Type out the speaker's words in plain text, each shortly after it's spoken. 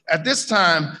at this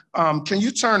time, can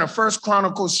you turn to 1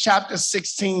 Chronicles chapter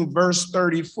 16, verse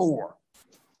 34?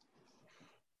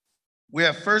 We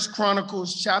have 1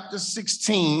 Chronicles chapter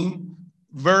 16,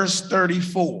 verse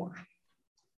 34.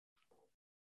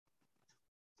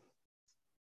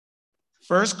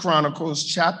 1 Chronicles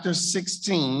chapter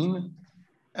 16,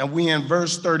 and we in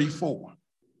verse 34.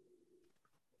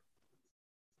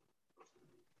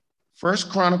 1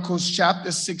 Chronicles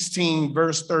chapter 16,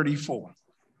 verse 34.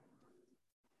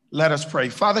 Let us pray.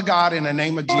 Father God, in the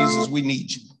name of Jesus, we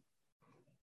need you.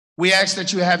 We ask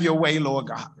that you have your way, Lord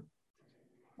God.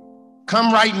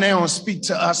 Come right now and speak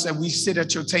to us as we sit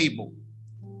at your table.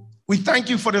 We thank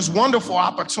you for this wonderful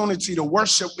opportunity to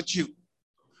worship with you.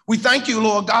 We thank you,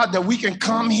 Lord God, that we can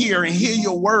come here and hear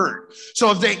your word.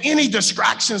 So if there are any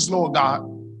distractions, Lord God,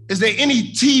 is there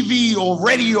any TV or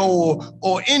radio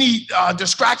or any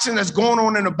distraction that's going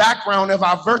on in the background of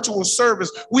our virtual service,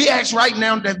 we ask right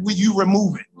now that you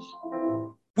remove it.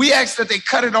 We ask that they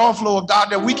cut it off, Lord God,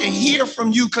 that we can hear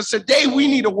from you, because today we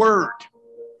need a word.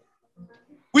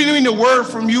 We need a word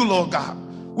from you, Lord God.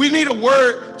 We need a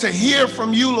word to hear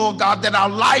from you, Lord God, that our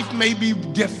life may be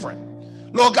different.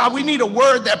 Lord God, we need a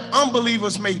word that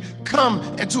unbelievers may come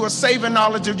into a saving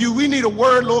knowledge of you. We need a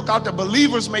word, Lord God, that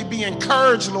believers may be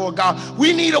encouraged, Lord God.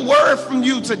 We need a word from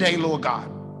you today, Lord God.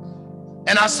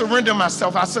 And I surrender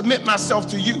myself. I submit myself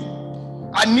to you.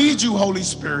 I need you, Holy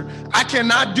Spirit. I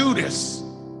cannot do this.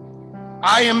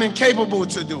 I am incapable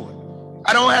to do it.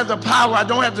 I don't have the power. I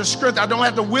don't have the strength. I don't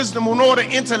have the wisdom nor the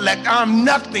intellect. I'm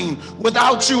nothing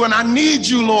without you. And I need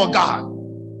you, Lord God,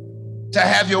 to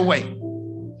have your way.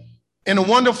 In the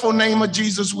wonderful name of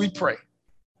Jesus, we pray.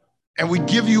 And we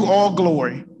give you all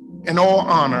glory and all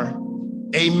honor.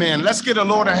 Amen. Let's give the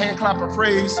Lord a hand clap of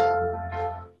praise.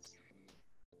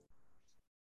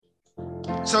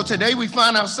 So today we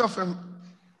find ourselves in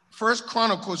 1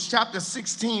 Chronicles chapter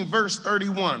 16, verse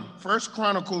 31. 1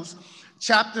 Chronicles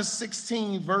chapter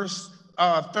 16, verse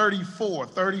 34.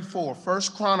 1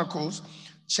 Chronicles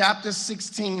chapter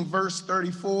 16, verse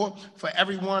 34. For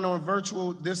everyone on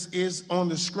virtual, this is on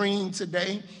the screen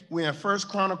today. We're in 1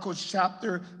 Chronicles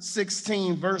chapter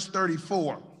 16, verse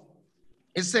 34.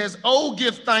 It says, "Oh,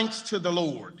 give thanks to the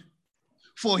Lord,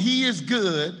 for he is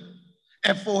good,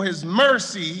 and for his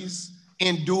mercies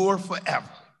endure forever."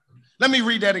 Let me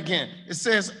read that again. It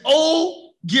says,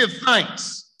 "Oh, give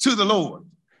thanks to the Lord,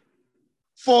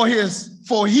 for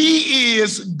he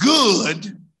is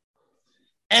good,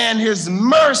 and his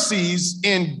mercies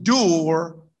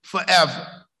endure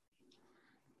forever."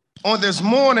 On this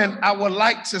morning, I would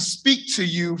like to speak to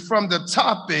you from the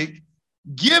topic,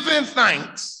 giving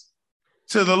thanks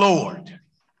to the Lord.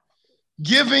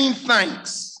 Giving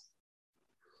thanks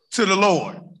to the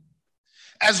Lord.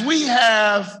 As we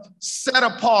have set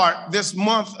apart this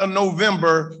month of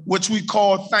November, which we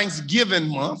call Thanksgiving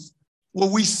month, where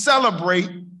we celebrate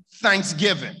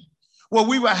Thanksgiving. Well,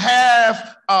 we will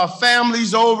have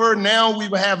families over. Now we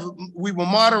will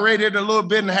moderate it a little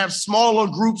bit and have smaller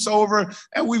groups over,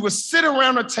 and we will sit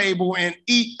around a table and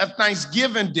eat a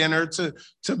Thanksgiving dinner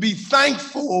to be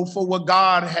thankful for what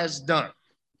God has done.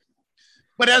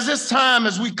 But as this time,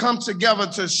 as we come together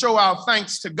to show our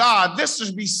thanks to God, this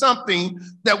should be something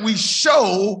that we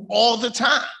show all the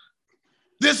time.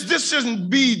 This shouldn't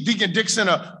be, Deacon Dixon,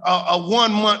 a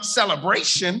 1 month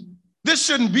celebration. This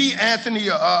shouldn't be, Anthony,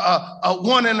 a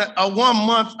 1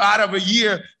 month out of a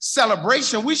year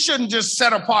celebration. We shouldn't just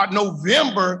set apart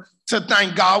November to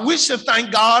thank God. We should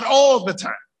thank God all the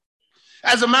time.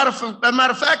 As a matter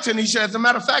of fact, Tanisha, as a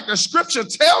matter of fact, the scripture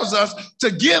tells us to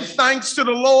give thanks to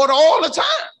the Lord all the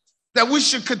time, that we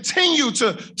should continue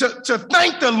to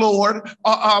thank the Lord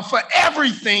for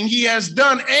everything he has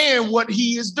done and what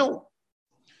he is doing.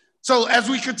 So as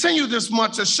we continue this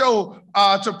month to show,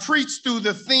 to preach through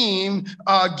the theme,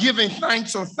 giving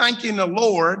thanks or thanking the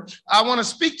Lord, I want to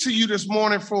speak to you this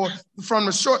morning from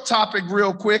the short topic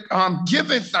real quick,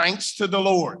 giving thanks to the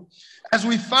Lord. As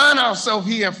we find ourselves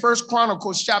here in 1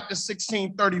 Chronicles chapter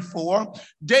 16, 34,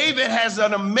 David has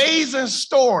an amazing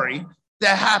story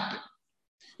that happened.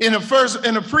 In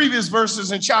the previous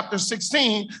verses in chapter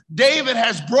 16, David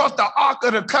has brought the Ark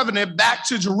of the Covenant back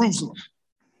to Jerusalem.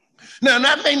 Now,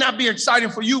 that may not be exciting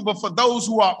for you, but for those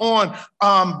who are on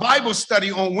Bible study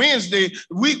on Wednesday,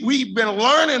 we've been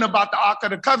learning about the Ark of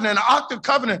the Covenant. The Ark of the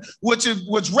Covenant,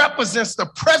 which represents the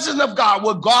presence of God,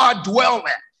 where God dwelled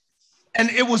at. And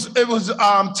it was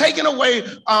taken away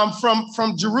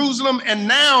from Jerusalem, and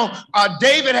now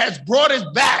David has brought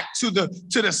it back to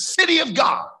the city of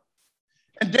God.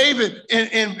 And David,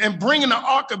 in bringing the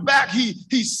ark back,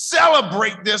 he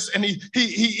celebrates this, and he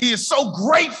is so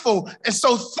grateful and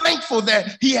so thankful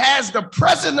that he has the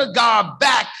presence of God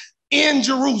back in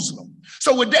Jerusalem.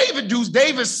 So what David does,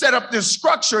 David set up this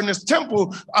structure in this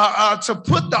temple to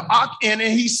put the ark in,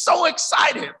 and he's so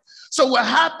excited. So what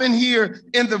happened here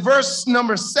in the verse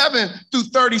number 7 through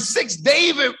 36,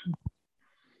 David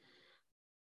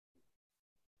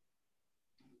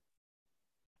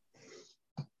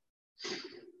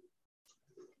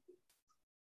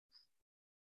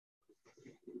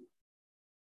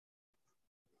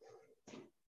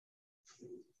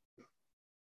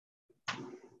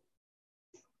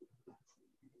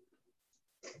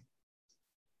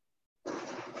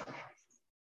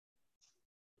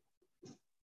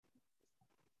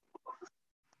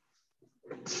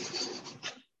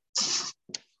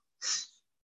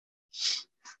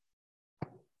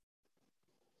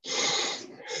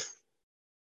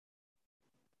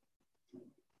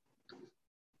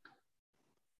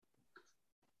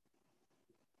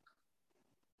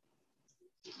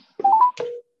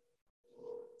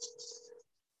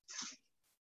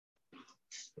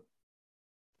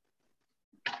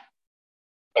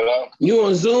Hello? You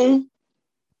on Zoom?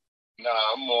 No,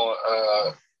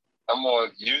 I'm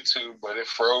on YouTube, but it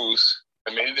froze.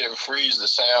 I mean, it didn't freeze. The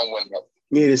sound went up.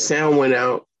 Yeah, the sound went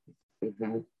out.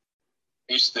 Mm-hmm.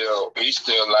 He's still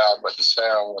live, but the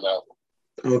sound went out.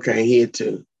 Okay, here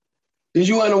too. Did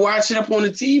you want to watch it up on the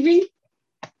TV?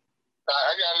 I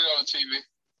got it on the TV.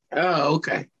 Oh,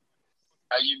 okay.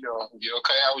 How you doing? You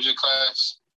okay? How was your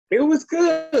class? It was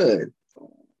good.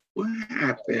 What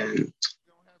happened?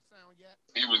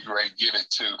 He was great. Get it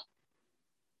too.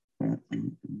 As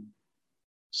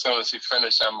soon as he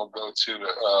finished, I'm gonna go to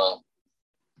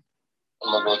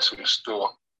the store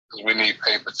because we need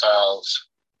paper towels.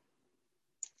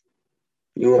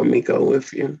 You want me to go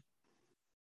with you?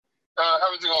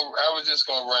 I was just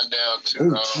gonna run down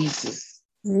to. Oh Jesus!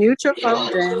 Mute your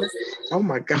phone, Janice. Oh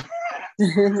my God!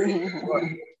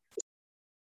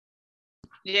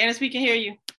 Janice, we can hear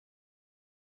you.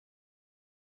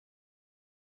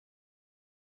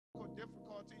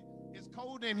 It's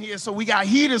cold in here, so we got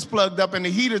heaters plugged up, and the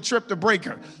heater tripped the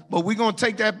breaker. But we're going to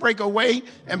take that breaker away,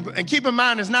 and keep in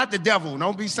mind, it's not the devil.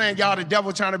 Don't be saying, y'all, the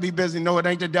devil trying to be busy. No, it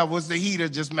ain't the devil. It's the heater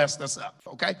just messed us up,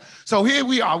 okay? So here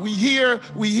we are. We here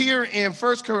in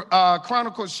First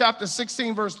Chronicles chapter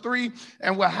 16, verse 3,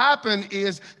 and what happened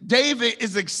is David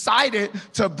is excited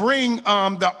to bring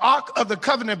the Ark of the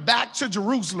Covenant back to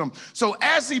Jerusalem. So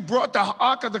as he brought the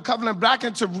Ark of the Covenant back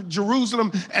into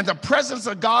Jerusalem, and the presence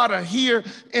of God are here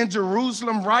in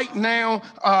Jerusalem right now,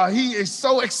 he is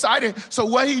so excited. So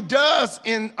what he does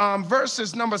in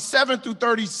verses number 7 through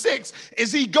 36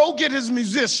 is he go get his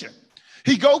musician.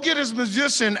 He go get his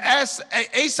musician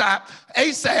Asaph,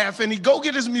 and he go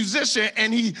get his musician,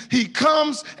 and he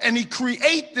comes and he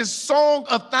create this song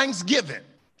of thanksgiving.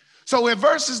 So in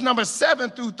verses number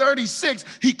 7 through 36,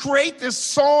 he create this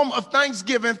psalm of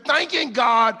thanksgiving, thanking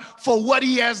God for what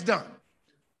he has done.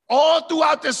 All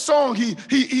throughout this song, he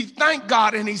thanked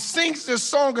God, and he sings this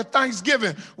song of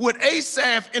thanksgiving with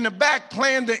Asaph in the back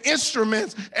playing the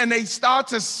instruments, and they start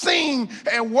to sing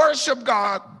and worship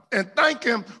God and thank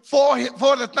him for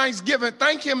the thanksgiving,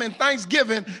 thank him in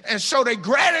thanksgiving, and show their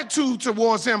gratitude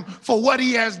towards him for what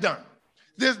he has done.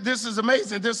 This is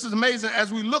amazing. This is amazing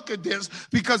as we look at this,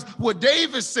 because what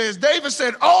David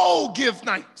said, oh, give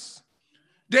thanks.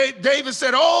 David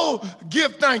said, oh,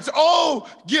 give thanks. Oh,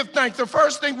 give thanks. The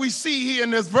first thing we see here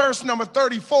in this verse number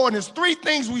 34, and there's three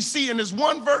things we see in this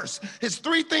one verse. It's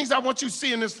three things I want you to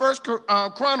see in this First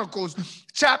Chronicles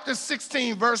chapter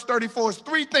 16, verse 34. It's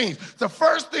three things. The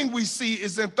first thing we see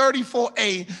is in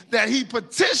 34a that he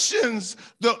petitions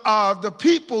the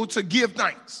people to give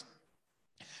thanks.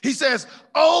 He says,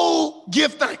 oh,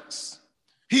 give thanks.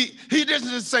 He doesn't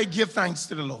just say give thanks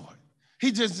to the Lord.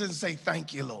 He just didn't say,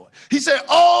 thank you, Lord. He said,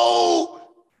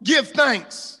 oh, give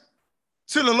thanks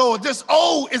to the Lord. This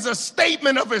oh is a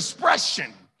statement of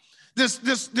expression.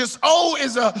 This oh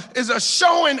is a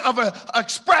showing of an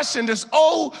expression. This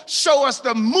oh show us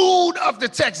the mood of the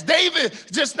text. David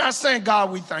just not saying,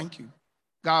 God, we thank you.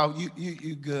 God,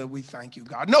 you good. We thank you,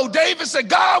 God. No, David said,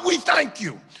 God, we thank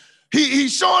you.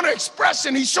 He's showing an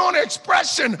expression. He's showing an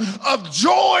expression of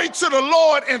joy to the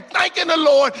Lord and thanking the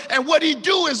Lord. And what he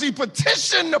do is he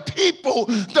petitioned the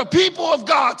people of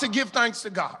God to give thanks to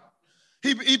God.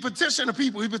 He petitioned the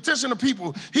people. He petitioned the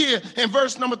people here in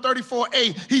verse number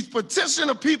 34a. He's petitioned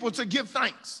the people to give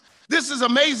thanks. This is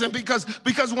amazing because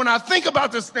when I think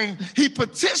about this thing, he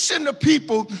petitioned the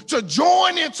people to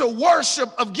join into worship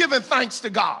of giving thanks to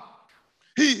God.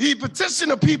 He petitioned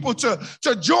the people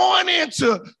to join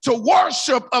into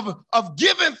worship of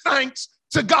giving thanks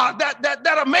to God.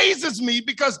 That amazes me,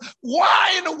 because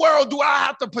why in the world do I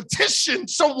have to petition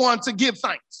someone to give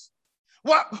thanks?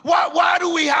 Why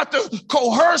do we have to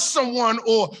coerce someone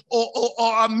or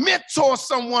mentor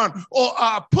someone or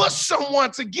push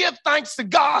someone to give thanks to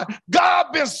God?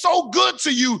 God been so good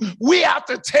to you, we have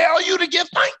to tell you to give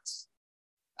thanks.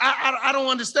 I don't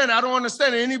understand. I don't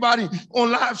understand. Anybody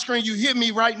on live screen, you hear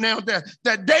me right now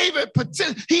that David,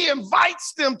 he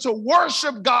invites them to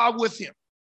worship God with him.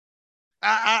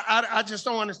 I just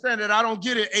don't understand it. I don't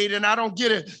get it, Aiden. I don't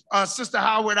get it, Sister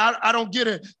Howard. I don't get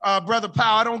it, Brother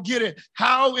Powell. I don't get it.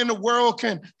 How in the world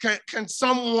can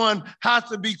someone have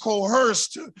to be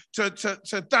coerced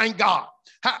to thank God?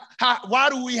 Why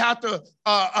do we have to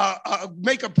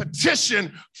make a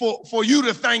petition for you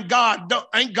to thank God?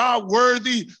 Ain't God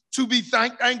worthy to be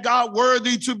thanked? Ain't God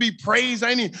worthy to be praised?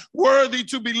 Ain't he worthy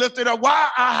to be lifted up? Why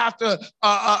I have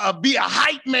to be a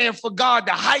hype man for God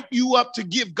to hype you up to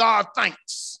give God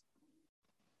thanks?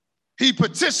 He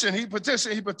petitioned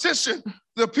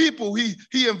the people.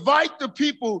 He invite the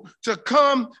people to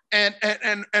come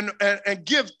and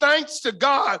give thanks to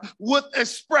God with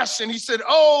expression. He said,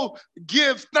 oh,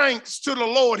 give thanks to the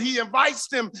Lord. He invites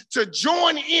them to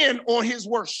join in on his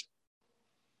worship.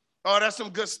 Oh, that's some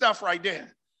good stuff right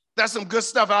there. That's some good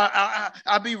stuff.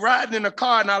 I be riding in the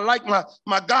car and I like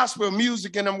my gospel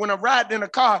music. And when I'm riding in the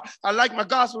car, I like my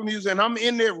gospel music. And I'm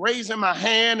in there raising my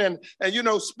hand and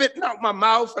spitting out my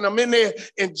mouth. And I'm in there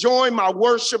enjoying my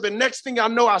worship. And next thing I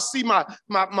know, I see my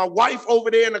wife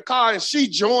over there in the car and she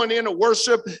joined in the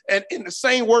worship and in the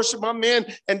same worship I'm in.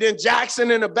 And then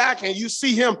Jackson in the back, and you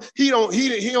see him, he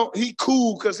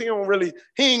cool because he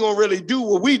ain't gonna really do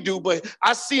what we do. But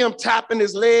I see him tapping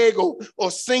his leg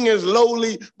or singing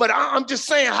lowly. But I'm just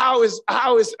saying how is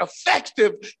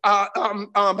effective,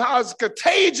 how is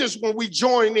contagious when we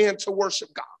join in to worship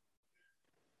God.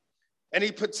 And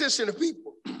he petitioned the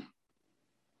people.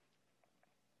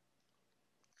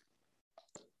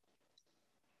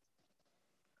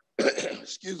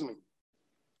 Excuse me.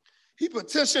 He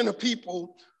petitioned the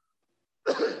people,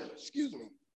 excuse me,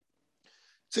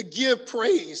 to give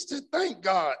praise, to thank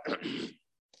God.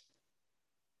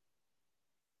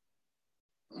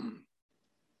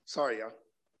 Sorry, y'all.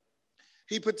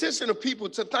 He petitioned the people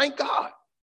to thank God.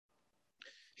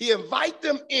 He invited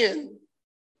them in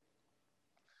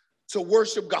to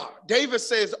worship God. David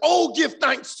says, oh, give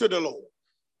thanks to the Lord.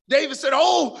 David said,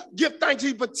 oh, give thanks.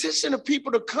 He petitioned the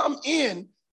people to come in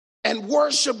and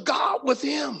worship God with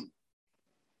him.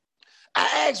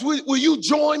 I asked, will you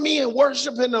join me in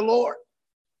worshiping the Lord?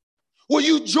 Will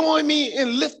you join me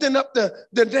in lifting up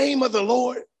the name of the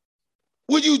Lord?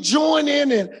 Will you join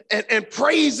in and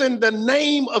praising the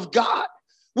name of God?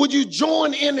 Would you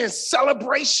join in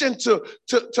celebration to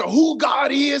who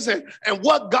God is and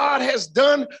what God has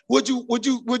done? Would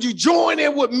you join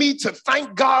in with me to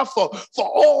thank God for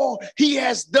all he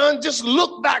has done? Just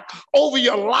look back over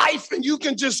your life and you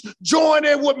can just join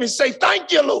in with me. Say,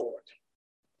 thank you, Lord.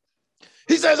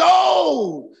 He says,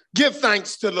 oh, give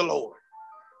thanks to the Lord.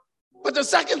 But the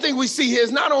second thing we see here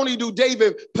is not only do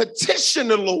David petition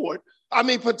the Lord,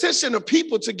 petition the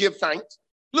people to give thanks.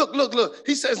 Look.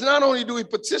 He says not only do we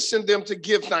petition them to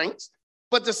give thanks,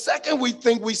 but the second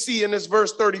we see in this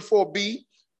verse 34b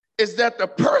is that the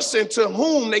person to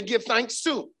whom they give thanks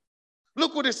to.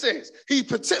 Look what it says. He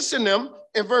petitioned them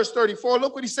in verse 34.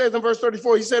 Look what he says in verse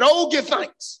 34. He said, oh, give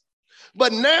thanks.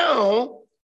 But now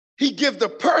he gives the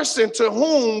person to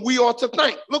whom we ought to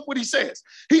thank. Look what he says.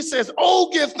 He says, oh,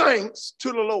 give thanks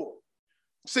to the Lord.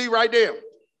 See right there.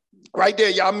 Right there,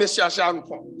 y'all missed y'all shouting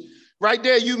point. Right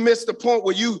there, you missed the point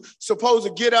where you supposed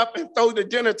to get up and throw the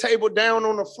dinner table down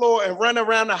on the floor and run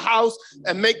around the house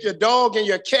and make your dog and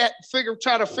your cat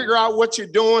try to figure out what you're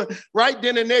doing. Right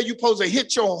then and there, you supposed to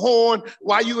hit your horn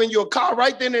while you in your car.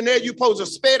 Right then and there, you supposed to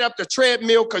sped up the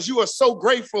treadmill because you are so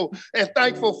grateful and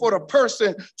thankful for the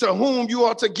person to whom you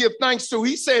ought to give thanks to.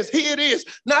 He says, here it is.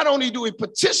 Not only do he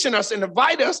petition us and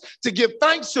invite us to give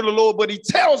thanks to the Lord, but he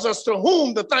tells us to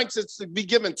whom the thanks is to be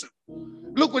given to.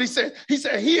 Look what he said. He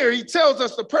said here, he tells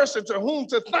us the person to whom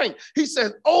to thank. He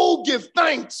says, oh, give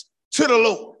thanks to the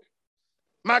Lord.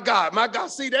 My God.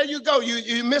 See, there you go.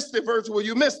 You missed it, virtual.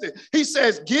 You missed it. He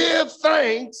says, give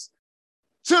thanks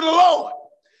to the Lord.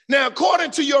 Now,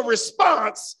 according to your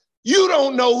response, you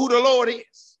don't know who the Lord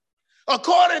is.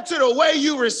 According to the way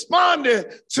you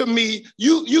responded to me,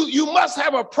 you must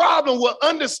have a problem with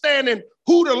understanding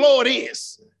who the Lord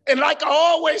is. And like I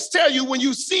always tell you, when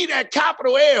you see that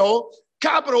capital L,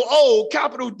 capital O,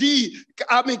 capital D,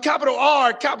 capital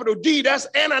R, capital D, that's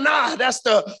Ananiah. That's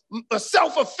the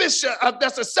self-efficient,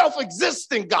 that's a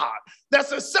self-existing God.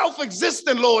 That's a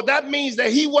self-existent Lord. That means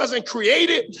that he wasn't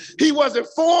created. He wasn't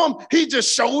formed. He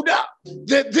just showed up.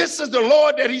 That this is the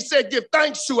Lord that he said, give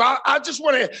thanks to. I just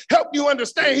want to help you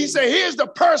understand. He said, here's the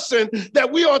person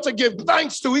that we ought to give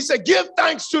thanks to. He said, give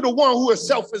thanks to the one who is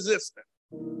self-existent.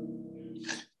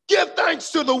 Give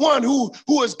thanks to the one who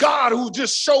is God, who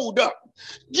just showed up.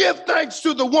 Give thanks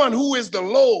to the one who is the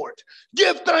Lord.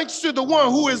 Give thanks to the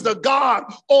one who is the God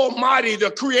Almighty, the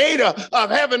creator of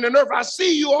heaven and earth. I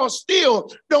see you all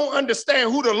still don't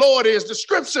understand who the Lord is. The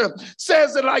scripture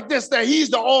says it like this, that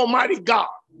he's the Almighty God.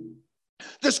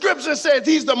 The scripture says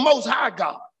he's the Most High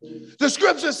God. The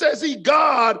scripture says he's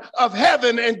God of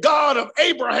heaven and God of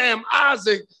Abraham,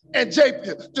 Isaac, and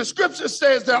Jacob. The scripture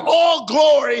says that all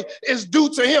glory is due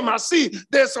to him. I see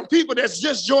there's some people that's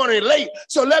just joining late.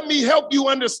 So let me help you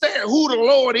understand who the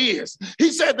Lord is.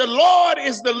 He said the Lord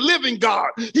is the living God.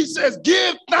 He says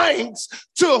give thanks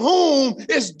to whom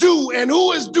is due. And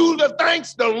who is due the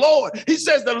thanks? The Lord. He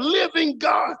says the living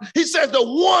God. He says the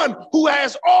one who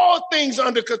has all things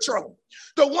under control.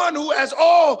 The one who has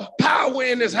all power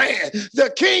in his hand,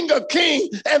 the King of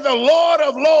kings and the Lord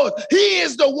of lords. He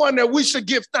is the one that we should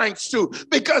give thanks to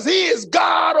because he is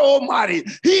God Almighty.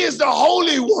 He is the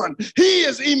Holy One. He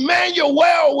is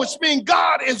Emmanuel, which means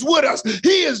God is with us.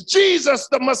 He is Jesus,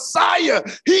 the Messiah.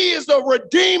 He is the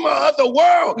Redeemer of the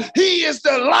world. He is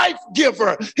the life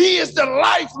giver. He is the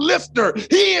life lifter.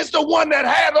 He is the one that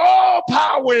had all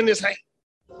power in his hand.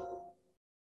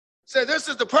 So this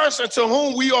is the person to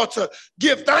whom we ought to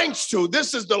give thanks to.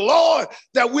 This is the Lord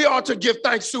that we ought to give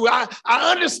thanks to. I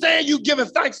understand you giving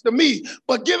thanks to me,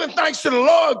 but giving thanks to the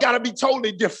Lord got to be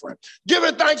totally different.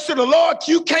 Giving thanks to the Lord,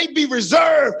 you can't be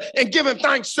reserved in giving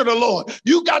thanks to the Lord.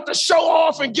 You got to show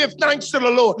off and give thanks to the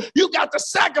Lord. You got to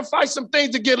sacrifice some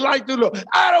things to get life to the Lord.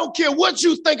 I don't care what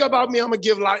you think about me. I'm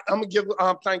gonna give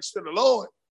thanks to the Lord.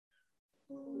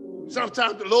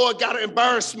 Sometimes the Lord got to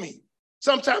embarrass me.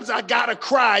 Sometimes I got to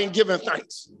cry and giving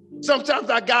thanks.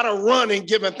 Sometimes I got to run and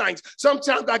giving thanks.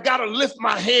 Sometimes I got to lift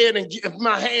my head and give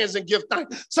my hands and give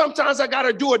thanks. Sometimes I got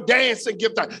to do a dance and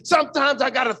give thanks. Sometimes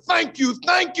I got to thank you,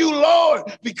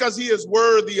 Lord, because he is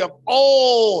worthy of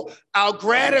all our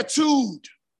gratitude.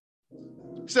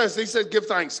 He said, give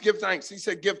thanks, give thanks. He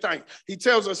said, give thanks. He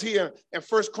tells us here in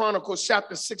 1 Chronicles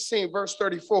chapter 16, verse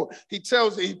 34, he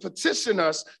petitioned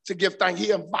us to give thanks.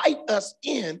 He invited us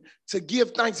in to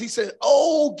give thanks. He said,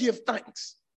 oh, give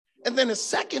thanks. And then the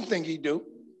second thing he do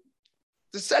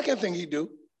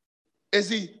is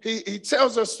he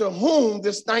tells us to whom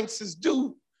this thanks is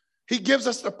due. He gives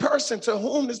us the person to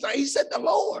whom this thanks. He said, the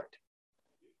Lord.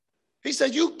 He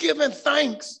said, you giving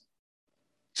thanks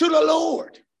to the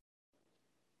Lord.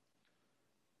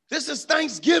 This is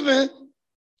thanksgiving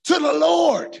to the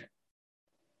Lord.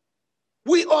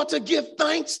 We ought to give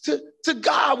thanks to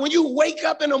God. When you wake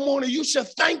up in the morning, you should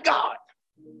thank God.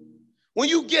 When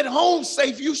you get home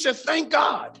safe, you should thank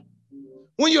God.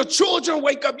 When your children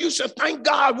wake up, you should thank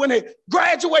God. When they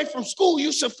graduate from school,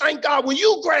 you should thank God. When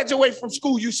you graduate from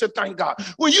school, you should thank God.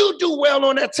 When you do well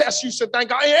on that test, you should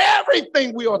thank God. In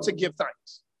everything, we ought to give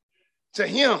thanks to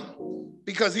him.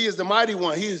 Because he is the mighty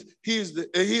one. He is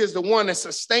the one that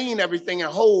sustains everything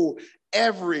and hold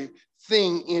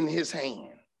everything in his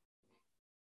hand.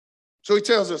 So he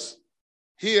tells us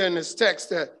here in this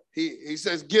text that he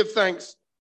says, give thanks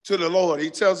to the Lord. He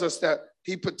tells us that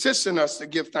he petitioned us to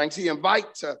give thanks. He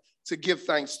invites us to give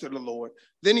thanks to the Lord.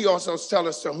 Then he also tells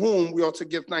us to whom we ought to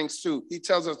give thanks to. He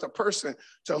tells us the person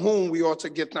to whom we ought to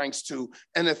give thanks to.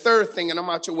 And the third thing, and I'm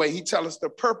out your way, he tells us the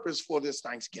purpose for this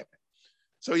Thanksgiving.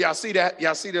 So y'all see that?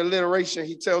 Y'all see the alliteration?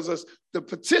 He tells us the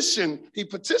petition. He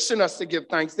petitioned us to give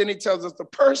thanks. Then he tells us the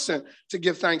person to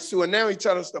give thanks to. And now he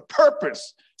tells us the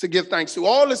purpose to give thanks to.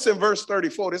 All this in verse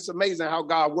 34. It's amazing how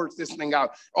God works this thing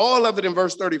out. All of it in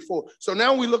verse 34. So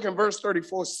now we look in verse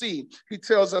 34c. He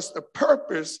tells us the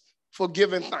purpose for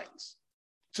giving thanks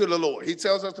to the Lord. He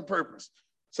tells us the purpose.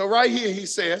 So right here he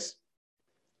says,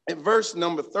 in verse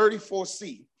number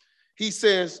 34c, he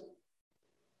says,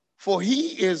 for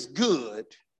he is good,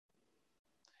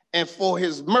 and for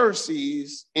his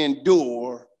mercies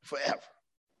endure forever.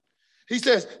 He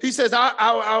says,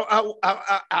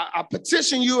 I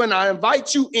petition you and I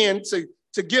invite you in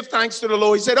to give thanks to the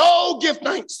Lord. He said, oh, give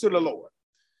thanks to the Lord.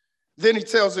 Then he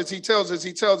tells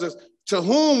us to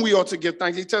whom we ought to give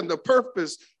thanks. He tells the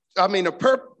purpose,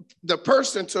 the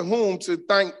person to whom to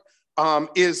thank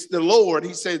is the Lord.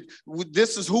 He said,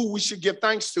 this is who we should give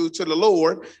thanks to the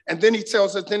Lord. And then he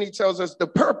tells us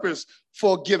the purpose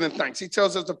for giving thanks. He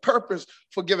tells us the purpose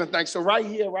for giving thanks. So right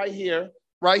here,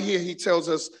 he tells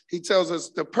us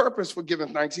the purpose for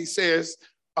giving thanks. He says,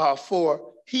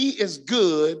 for he is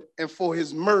good and for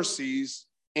his mercies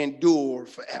endure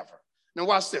forever. Now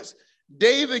watch this.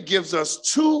 David gives us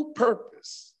two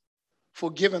purposes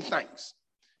for giving thanks.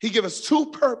 He gives us two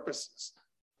purposes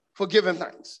for giving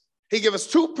thanks. He gives us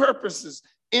two purposes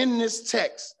in this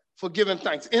text for giving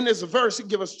thanks. In this verse, he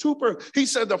gives us two purposes. He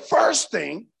said the first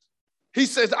thing, he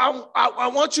says, I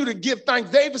want you to give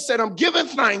thanks. David said, I'm giving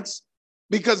thanks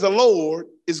because the Lord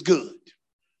is good.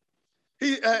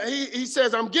 He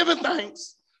says, I'm giving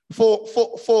thanks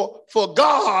for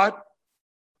God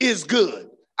is good.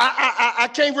 I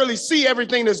can't really see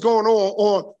everything that's going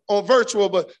on virtual,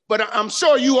 but I'm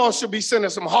sure you all should be sending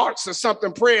some hearts or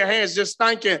something, prayer hands, just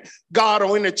thanking God,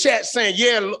 or in the chat saying,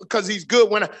 yeah, because he's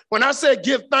good. When I said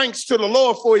give thanks to the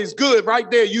Lord for he's good, right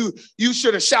there, you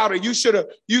should have shouted. You should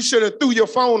have threw your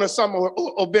phone or something,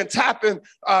 or been tapping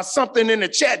something in the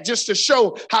chat just to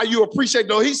show how you appreciate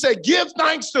the Lord. He said, give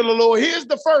thanks to the Lord. Here's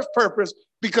the first purpose,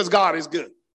 because God is good.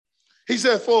 He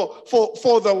said, for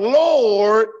the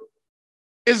Lord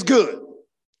is good.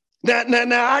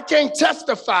 Now I can't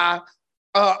testify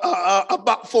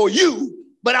about for you,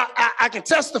 but I can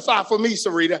testify for me,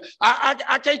 Sarita.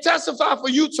 I can't testify for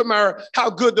you, Tamara, how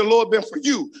good the Lord been for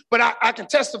you, but I can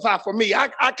testify for me.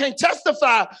 I can't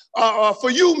testify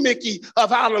for you, Mickey, of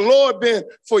how the Lord been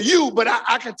for you, but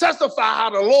I can testify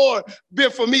how the Lord been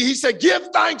for me. He said, give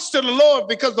thanks to the Lord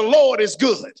because the Lord is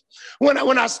good. When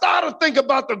I start to think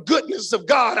about the goodness of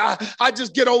God, I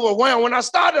just get overwhelmed. When I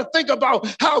start to think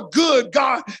about how good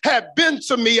God had been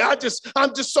to me, I'm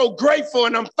just so grateful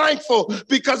and I'm thankful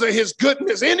because of his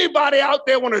goodness. Anybody out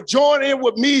there want to join in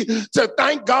with me to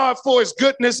thank God for his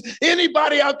goodness?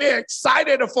 Anybody out there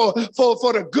excited for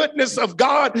the goodness of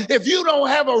God? If you don't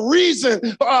have a reason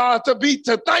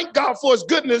to thank God for his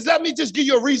goodness, let me just give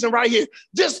you a reason right here.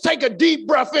 Just take a deep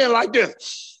breath in like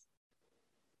this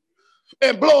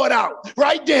and blow it out.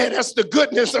 Right there, that's the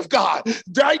goodness of God.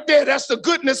 Right there, that's the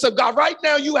goodness of God. Right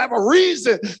now, you have a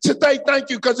reason to say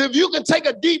thank you, because if you can take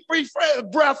a deep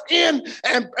breath in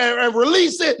and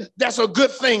release it, that's a good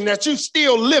thing, that you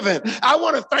still living. I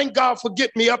want to thank God for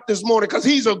getting me up this morning, because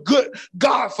he's a good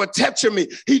God for touching me.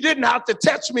 He didn't have to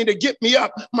touch me to get me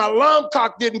up. My alarm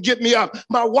clock didn't get me up.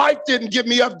 My wife didn't get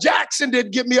me up. Jackson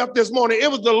didn't get me up this morning.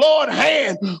 It was the Lord's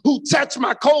hand who touched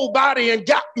my cold body and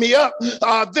got me up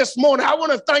this morning. I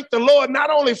want to thank the Lord not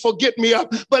only for getting me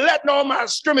up, but letting all my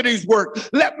extremities work.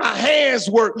 Let my hands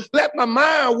work. Let my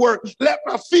mind work. Let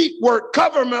my feet work.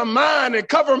 Cover my mind and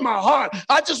cover my heart.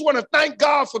 I just want to thank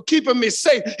God for keeping me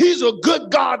safe. He's a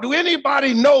good God. Do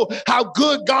anybody know how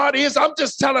good God is? I'm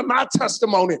just telling my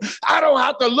testimony. I don't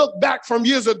have to look back from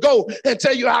years ago and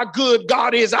tell you how good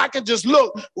God is. I can just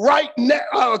look right now,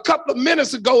 a couple of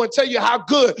minutes ago, and tell you how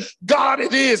good God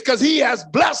it is, because he has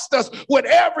blessed us with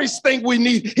everything we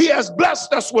need. He has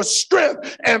blessed us with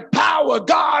strength and power.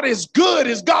 God is good.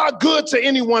 Is God good to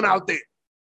anyone out there?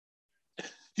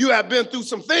 You have been through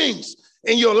some things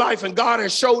in your life and God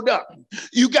has showed up.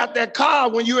 You got that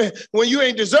car when you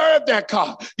ain't deserved that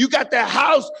car. You got that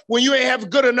house when you ain't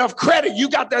have good enough credit. You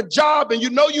got that job and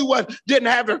you know you didn't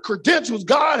have the credentials.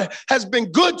 God has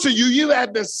been good to you. You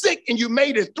have been sick and you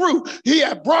made it through. He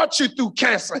has brought you through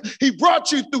cancer. He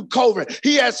brought you through COVID.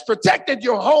 He has protected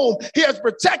your home. He has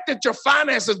protected your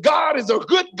finances. God is a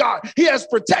good God. He has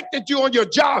protected you on your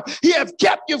job. He has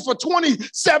kept you for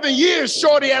 27 years,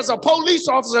 shorty, as a police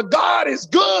officer. God is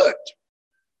good.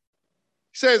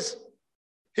 He says,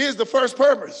 here's the first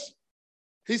purpose.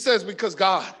 He says, because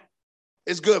God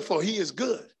is good, for he is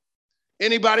good.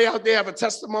 Anybody out there have a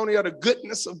testimony of the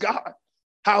goodness of God?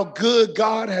 How good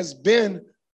God has been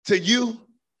to you?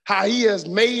 How he has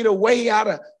made a way out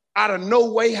of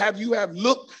no way? Have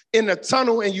looked in the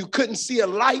tunnel and you couldn't see a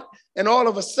light, and all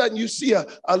of a sudden you see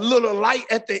a little light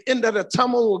at the end of the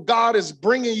tunnel where God is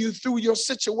bringing you through your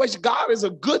situation? God is a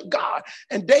good God.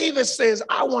 And David says,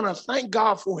 I want to thank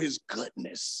God for his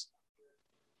goodness.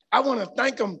 I want to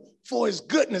thank him for his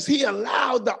goodness. He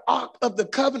allowed the Ark of the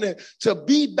Covenant to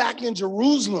be back in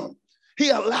Jerusalem. He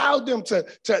allowed them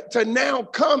to now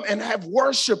come and have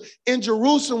worship in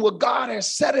Jerusalem where God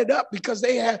has set it up, because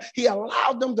he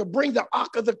allowed them to bring the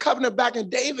Ark of the Covenant back.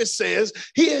 And David says,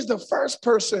 here's the first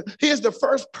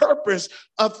purpose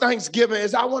of Thanksgiving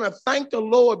is I want to thank the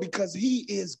Lord because he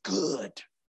is good.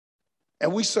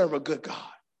 And we serve a good God.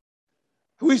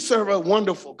 We serve a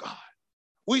wonderful God.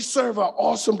 We serve an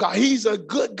awesome God. He's a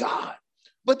good God.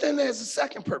 But then there's a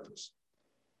second purpose.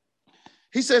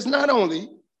 He says, not only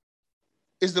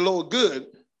is the Lord good,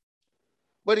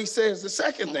 but he says the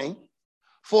second thing,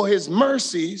 for his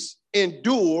mercies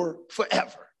endure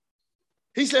forever.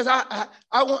 He says,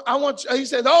 he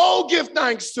says, oh, give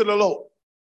thanks to the Lord.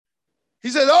 He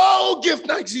says, oh, give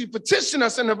thanks. He petitioned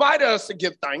us and invited us to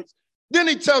give thanks Then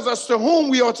he tells us to whom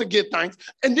we ought to give thanks.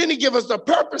 And then he gives us the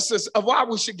purposes of why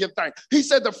we should give thanks. He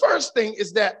said the first thing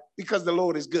is that because the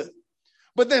Lord is good.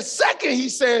 But then second, he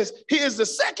says, here's the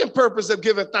second purpose of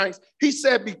giving thanks. He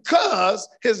said, because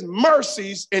his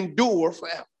mercies endure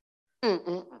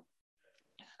forever.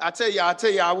 I tell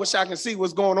you, I wish I can see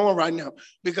what's going on right now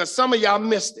because some of y'all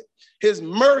missed it. His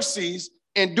mercies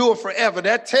endure forever.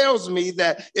 That tells me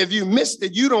that if you missed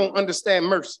it, you don't understand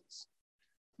mercies.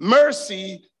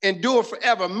 Mercy endure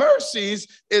forever. Mercies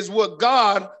is what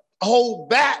God hold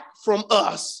back from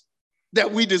us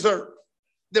that we deserve.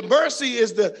 The mercy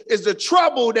is the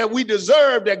trouble that we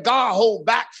deserve that God hold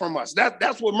back from us.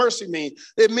 That's what mercy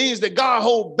means. It means that God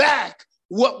hold back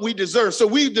what we deserve. So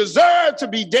we deserve to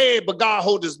be dead, but God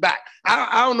hold us back.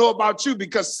 I don't know about you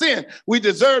because sin, we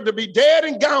deserve to be dead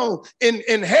and gone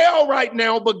in hell right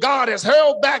now, but God has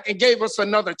held back and gave us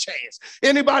another chance.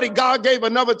 Anybody God gave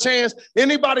another chance?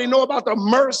 Anybody know about the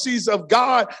mercies of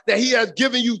God that he has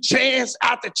given you chance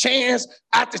after chance,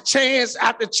 after chance,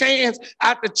 after chance,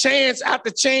 after chance,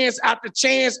 after chance, after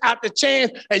chance, after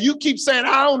chance, and you keep saying,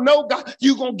 I don't know, God,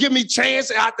 you gonna give me chance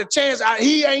after chance.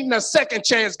 He ain't a second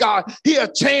chance, God. He a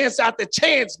chance after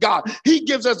chance, God. He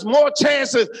gives us more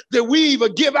chances than we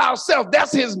even give ourselves.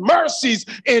 That's his mercies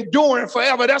enduring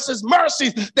forever. That's his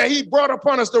mercies that he brought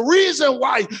upon us. The reason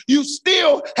why you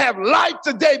still have life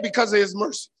today because of his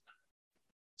mercy.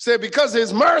 Said because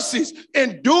his mercies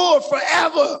endure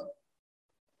forever.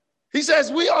 He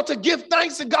says we ought to give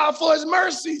thanks to God for his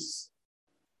mercies.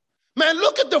 Man,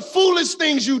 look at the foolish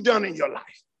things you've done in your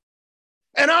life.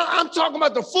 And I'm talking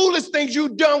about the foolish things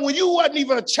you've done when you wasn't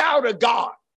even a child of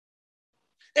God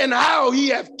and how he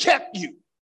have kept you.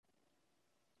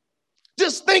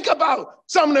 Just think about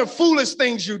some of the foolish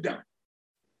things you've done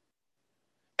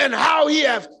and how he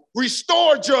have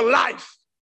restored your life.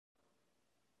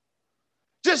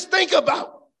 Just think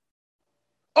about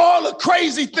all the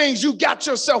crazy things you got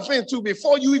yourself into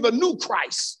before you even knew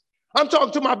Christ. I'm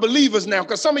talking to my believers now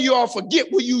because some of you all forget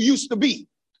where you used to be.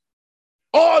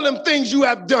 All them things you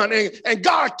have done, and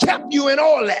God kept you in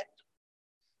all that.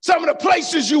 Some of the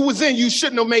places you was in, you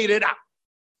shouldn't have made it out.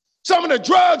 Some of the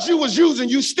drugs you was using,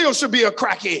 you still should be a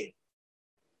crackhead.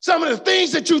 Some of the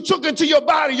things that you took into your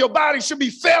body should be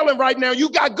failing right now. You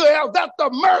got good health. That's the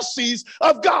mercies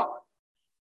of God.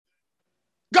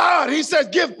 God, he says,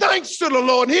 give thanks to the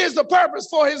Lord. And here's the purpose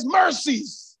for his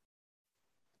mercies.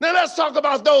 Now let's talk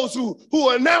about those who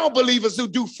are now believers who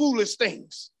do foolish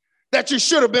things that you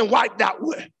should have been wiped out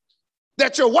with.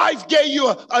 That your wife gave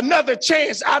you another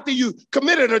chance after you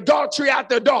committed adultery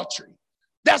after adultery.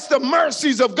 That's the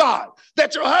mercies of God.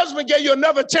 That your husband gave you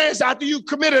another chance after you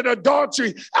committed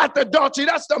adultery after adultery.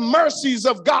 That's the mercies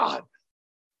of God.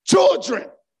 Children,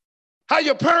 how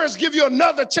your parents give you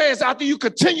another chance after you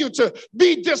continue to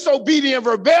be disobedient,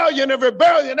 rebellion.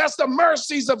 That's the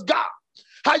mercies of God.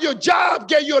 How your job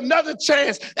gave you another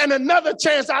chance and another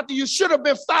chance after you should have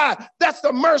been fired. That's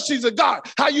the mercies of God.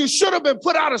 How you should have been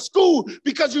put out of school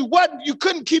because you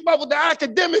couldn't keep up with the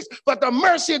academics, but the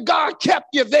mercy of God kept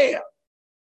you there.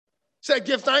 Said,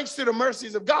 give thanks to the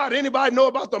mercies of God. Anybody know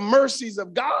about the mercies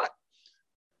of God?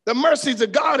 The mercies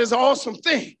of God is an awesome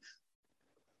thing.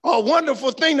 A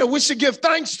wonderful thing that we should give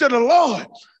thanks to the Lord,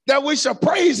 that we should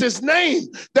praise his name,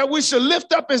 that we should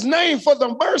lift up his name for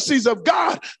the mercies of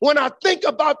God. When I think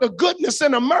about the goodness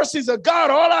and the mercies of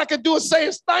God, all I can do is say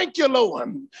is thank you,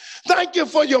 Lord. Thank you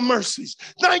for your mercies.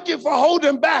 Thank you for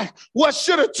holding back what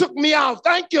should have took me out.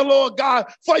 Thank you, Lord God,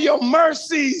 for your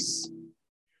mercies.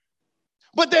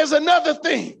 But there's another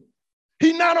thing.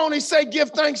 He not only said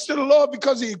give thanks to the Lord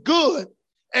because he's good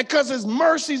and because his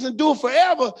mercies endure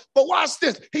forever, but watch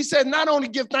this. He said not only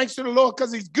give thanks to the Lord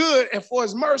because he's good and for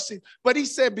his mercy, but he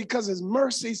said because his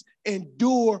mercies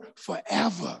endure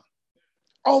forever.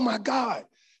 Oh my God.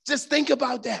 Just think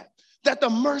about that. That the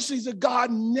mercies of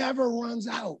God never runs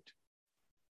out.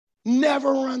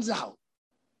 Never runs out.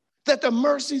 That the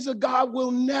mercies of God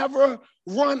will never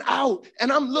run out.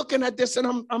 And I'm looking at this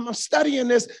and I'm studying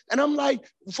this and I'm like,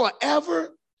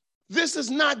 forever? This is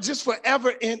not just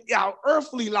forever in our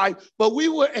earthly life, but we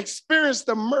will experience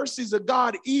the mercies of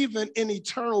God even in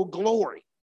eternal glory.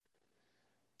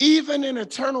 Even in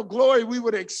eternal glory, we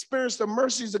would experience the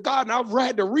mercies of God. And I've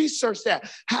had to research that.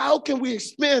 How can we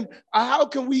still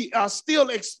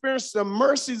experience the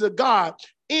mercies of God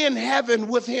in heaven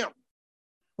with him?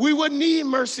 We wouldn't need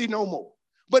mercy no more.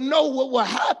 But know what will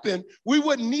happen? We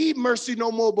wouldn't need mercy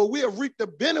no more, but we'll reap the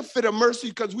benefit of mercy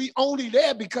because we only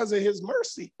there because of his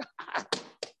mercy.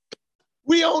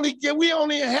 We only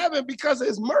in heaven because of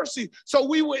his mercy. So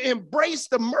we will embrace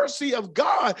the mercy of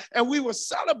God and we will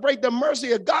celebrate the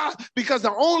mercy of God because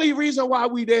the only reason why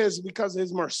we there is because of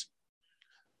his mercy.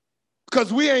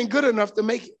 because we ain't good enough to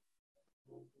make it.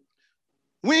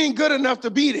 We ain't good enough to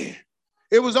be there.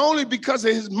 It was only because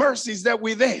of his mercies that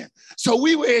we're there. So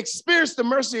we will experience the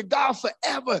mercy of God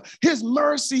forever. His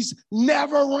mercies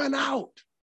never run out.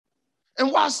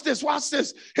 And watch this, watch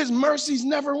this. His mercies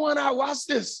never run out. Watch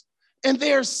this. And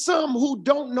there's some who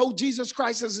don't know Jesus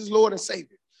Christ as his Lord and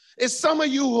Savior. It's some of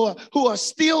you who are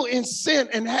still in sin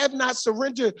and have not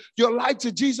surrendered your life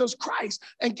to Jesus Christ.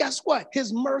 And guess what?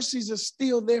 His mercies are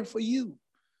still there for you.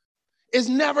 It's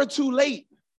never too late.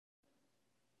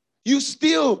 You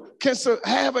still can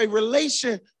have a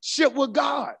relationship with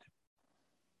God.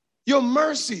 Your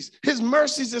mercies, his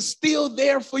mercies are still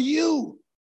there for you.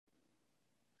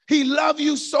 He loved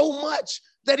you so much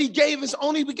that he gave his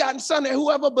only begotten son, that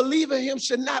whoever believes in him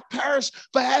should not perish,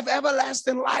 but have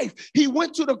everlasting life. He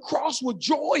went to the cross with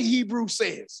joy, Hebrews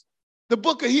says. The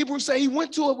book of Hebrews says he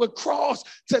went to it with cross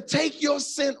to take your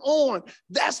sin on.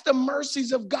 That's the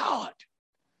mercies of God,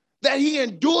 that he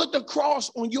endured the cross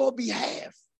on your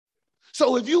behalf.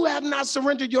 So if you have not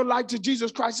surrendered your life to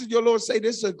Jesus Christ as your Lord, say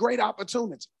this is a great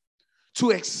opportunity to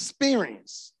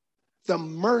experience the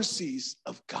mercies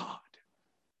of God.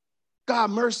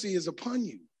 God's mercy is upon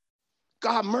you.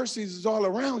 God's mercy is all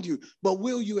around you, but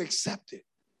will you accept it?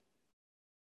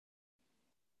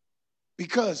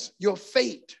 Because your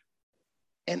fate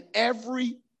and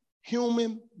every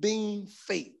human being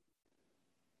fate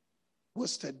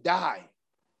was to die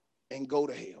and go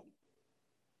to hell.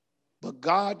 But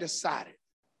God decided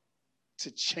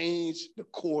to change the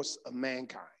course of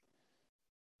mankind.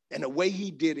 And the way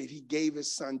he did it, he gave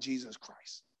his son, Jesus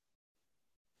Christ,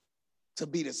 to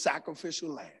be the sacrificial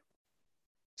lamb,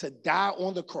 to die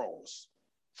on the cross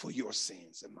for your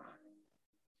sins and mine.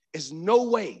 There's no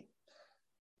way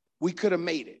we could have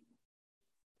made it.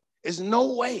 There's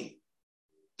no way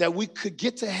that we could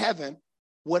get to heaven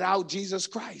without Jesus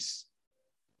Christ.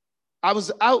 I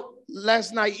was out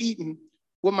last night eating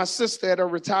with my sister at a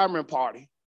retirement party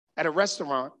at a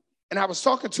restaurant, and I was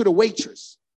talking to the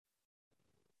waitress.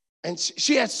 And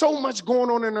she had so much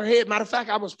going on in her head. Matter of fact,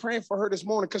 I was praying for her this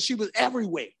morning because she was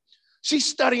everywhere. She's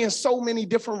studying so many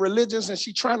different religions, and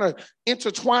she's trying to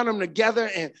intertwine them together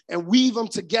and weave them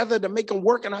together to make them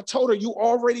work. And I told her, you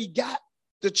already got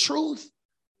the truth.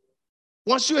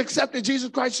 Once you accepted Jesus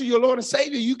Christ as your Lord and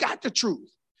Savior, you got the truth.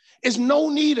 There's no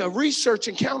need of research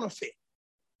and counterfeit.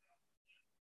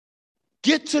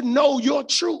 Get to know your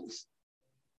truth.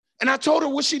 And I told her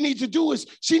what she needs to do is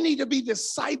she needs to be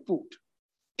discipled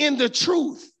in the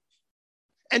truth.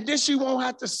 And then she won't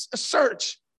have to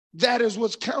search. That is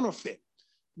what's counterfeit.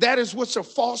 That is what's a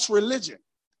false religion.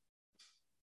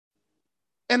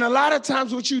 And a lot of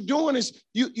times what you're doing is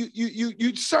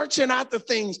you searching out the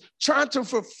things, trying to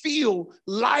fulfill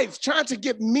life, trying to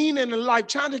get meaning in life,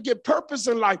 trying to get purpose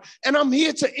in life. And I'm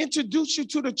here to introduce you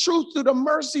to the truth, to the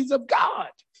mercies of God.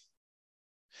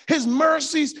 His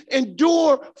mercies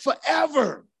endure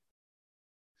forever.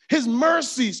 His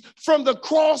mercies from the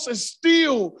cross is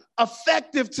still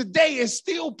effective today. It's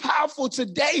still powerful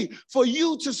today for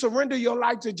you to surrender your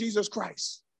life to Jesus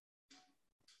Christ.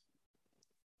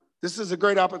 This is a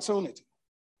great opportunity,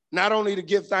 not only to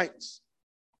give thanks,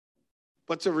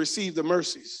 but to receive the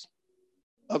mercies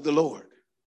of the Lord,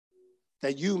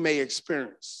 that you may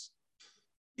experience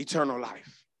eternal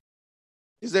life.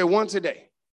 Is there one today?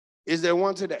 Is there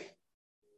one today